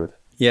 really good.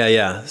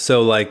 Yeah.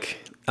 So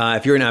like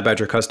if you're an App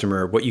Badger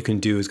customer, what you can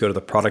do is go to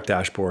the product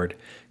dashboard,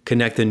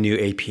 connect the new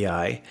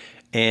API.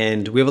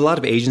 And we have a lot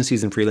of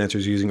agencies and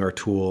freelancers using our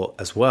tool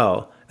as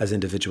well as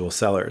individual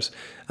sellers.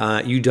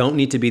 You don't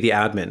need to be the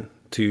admin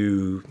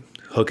to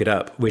hook it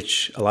up,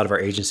 which a lot of our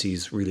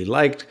agencies really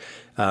liked.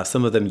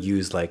 Some of them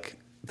use like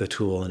the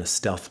tool in a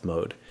stealth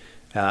mode,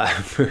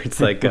 where it's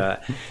like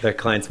their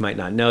clients might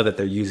not know that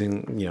they're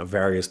using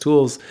various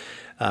tools.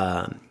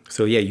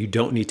 So yeah, you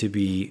don't need to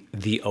be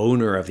the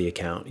owner of the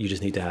account. You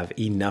just need to have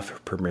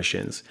enough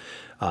permissions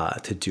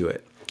to do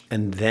it.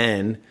 And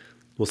then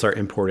we'll start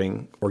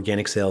importing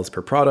organic sales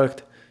per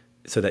product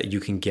so that you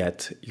can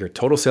get your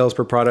total sales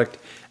per product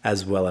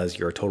as well as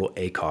your total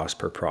ACoS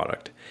per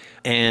product.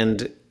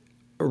 And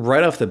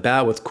right off the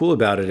bat, what's cool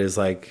about it is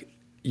like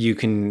you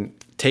can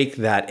take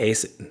that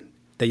ASIN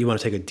that you want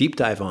to take a deep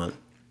dive on,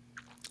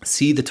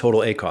 see the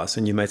total ACoS,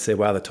 and you might say,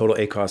 wow, the total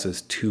ACoS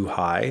is too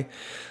high.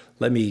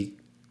 Let me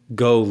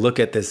go look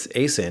at this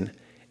ASIN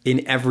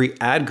in every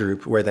ad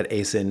group where that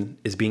ASIN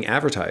is being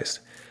advertised.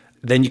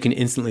 Then you can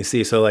instantly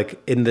see. So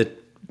like in the,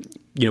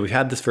 we've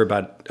had this for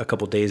about a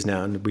couple of days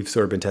now, and we've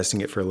sort of been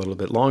testing it for a little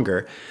bit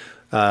longer.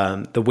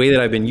 The way that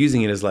I've been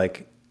using it is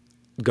like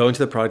going to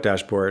the product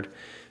dashboard,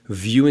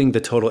 viewing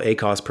the total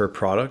ACoS per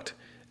product,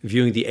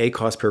 viewing the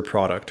ACoS per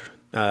product.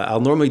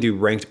 I'll normally do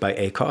ranked by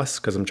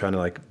ACoS because I'm trying to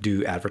like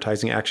do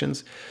advertising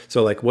actions.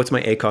 So like what's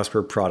my ACoS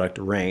per product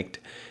ranked?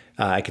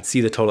 I could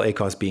see the total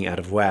ACoS being out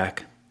of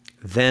whack.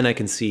 Then I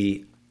can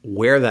see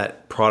where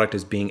that product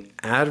is being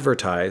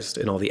advertised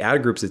and all the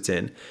ad groups it's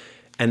in,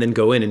 and then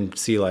go in and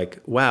see like,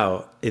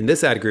 wow, in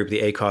this ad group,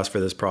 the ACoS for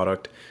this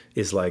product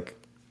is like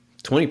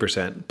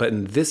 20%, but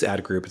in this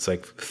ad group, it's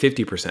like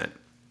 50%.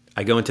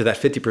 I go into that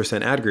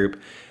 50% ad group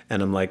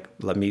and I'm like,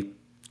 let me,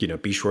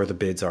 be sure the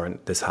bids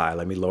aren't this high.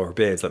 Let me lower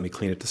bids. Let me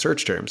clean up the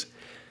search terms,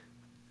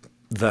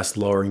 thus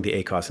lowering the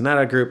ACoS in that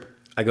ad group.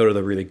 I go to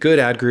the really good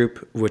ad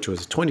group, which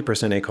was 20%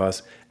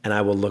 ACoS, and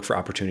I will look for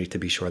opportunity to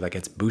be sure that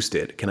gets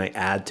boosted. Can I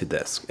add to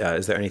this?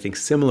 Is there anything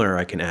similar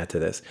I can add to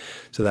this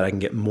so that I can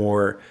get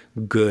more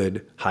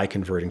good, high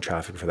converting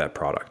traffic for that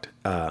product?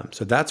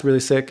 So that's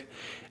really sick.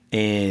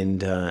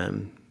 And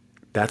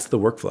that's the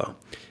workflow.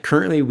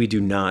 Currently, we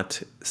do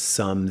not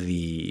sum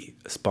the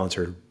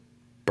sponsored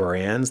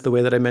brands the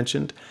way that I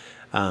mentioned,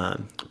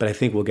 but I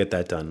think we'll get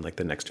that done like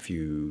the next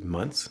few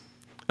months.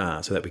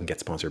 So that we can get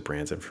sponsored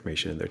brands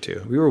information in there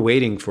too. We were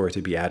waiting for it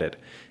to be added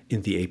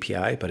in the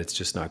API, but it's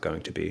just not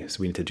going to be.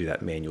 So we need to do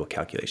that manual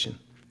calculation.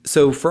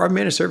 So for our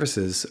managed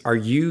services, are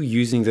you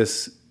using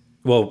this?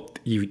 Well,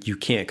 you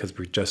can't because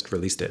we just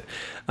released it.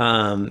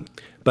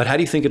 But how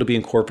do you think it'll be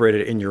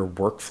incorporated in your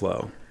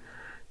workflow?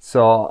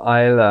 So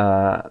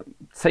I'll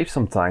save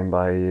some time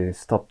by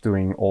stop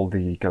doing all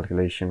the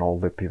calculation, all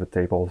the pivot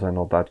tables and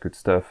all that good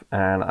stuff.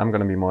 And I'm going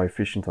to be more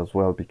efficient as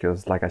well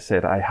because, like I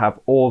said, I have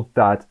all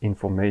that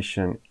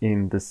information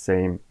in the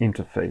same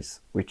interface,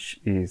 which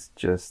is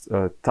just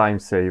a time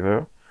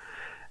saver.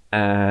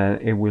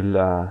 And it will,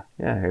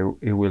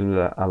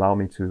 allow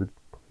me to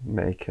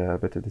make a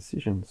better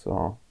decision.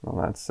 So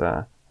that's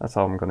how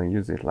I'm going to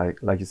use it.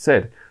 Like you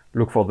said,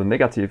 look for the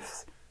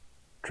negatives,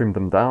 trim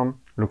them down.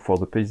 Look for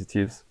the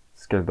positives,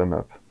 scale them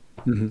up.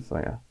 Mm-hmm. So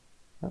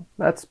yeah,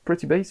 that's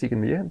pretty basic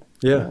in the end.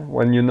 Yeah.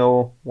 When you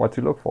know what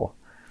to look for.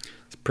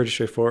 It's pretty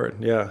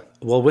straightforward. Yeah.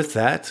 Well, with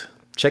that,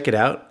 check it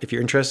out. If you're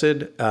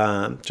interested,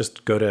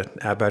 just go to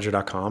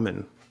appbadger.com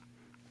and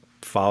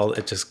follow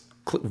it. Just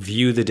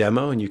view the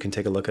demo and you can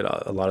take a look at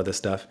a lot of this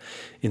stuff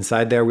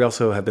inside there. We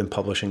also have been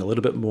publishing a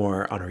little bit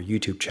more on our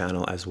YouTube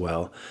channel as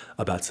well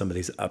about some of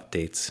these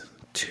updates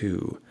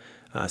too.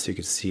 So you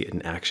can see it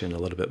in action a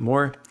little bit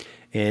more.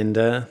 And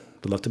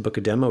would love to book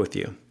a demo with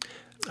you.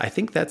 I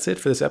think that's it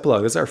for this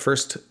epilogue. This is our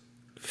first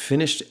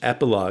finished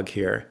epilogue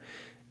here.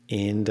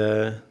 And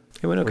it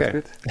went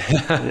okay.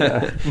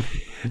 Yeah.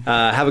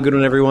 Have a good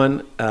one,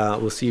 everyone.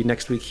 We'll see you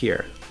next week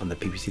here on the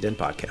PPC Den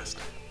podcast.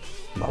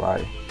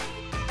 Bye-bye.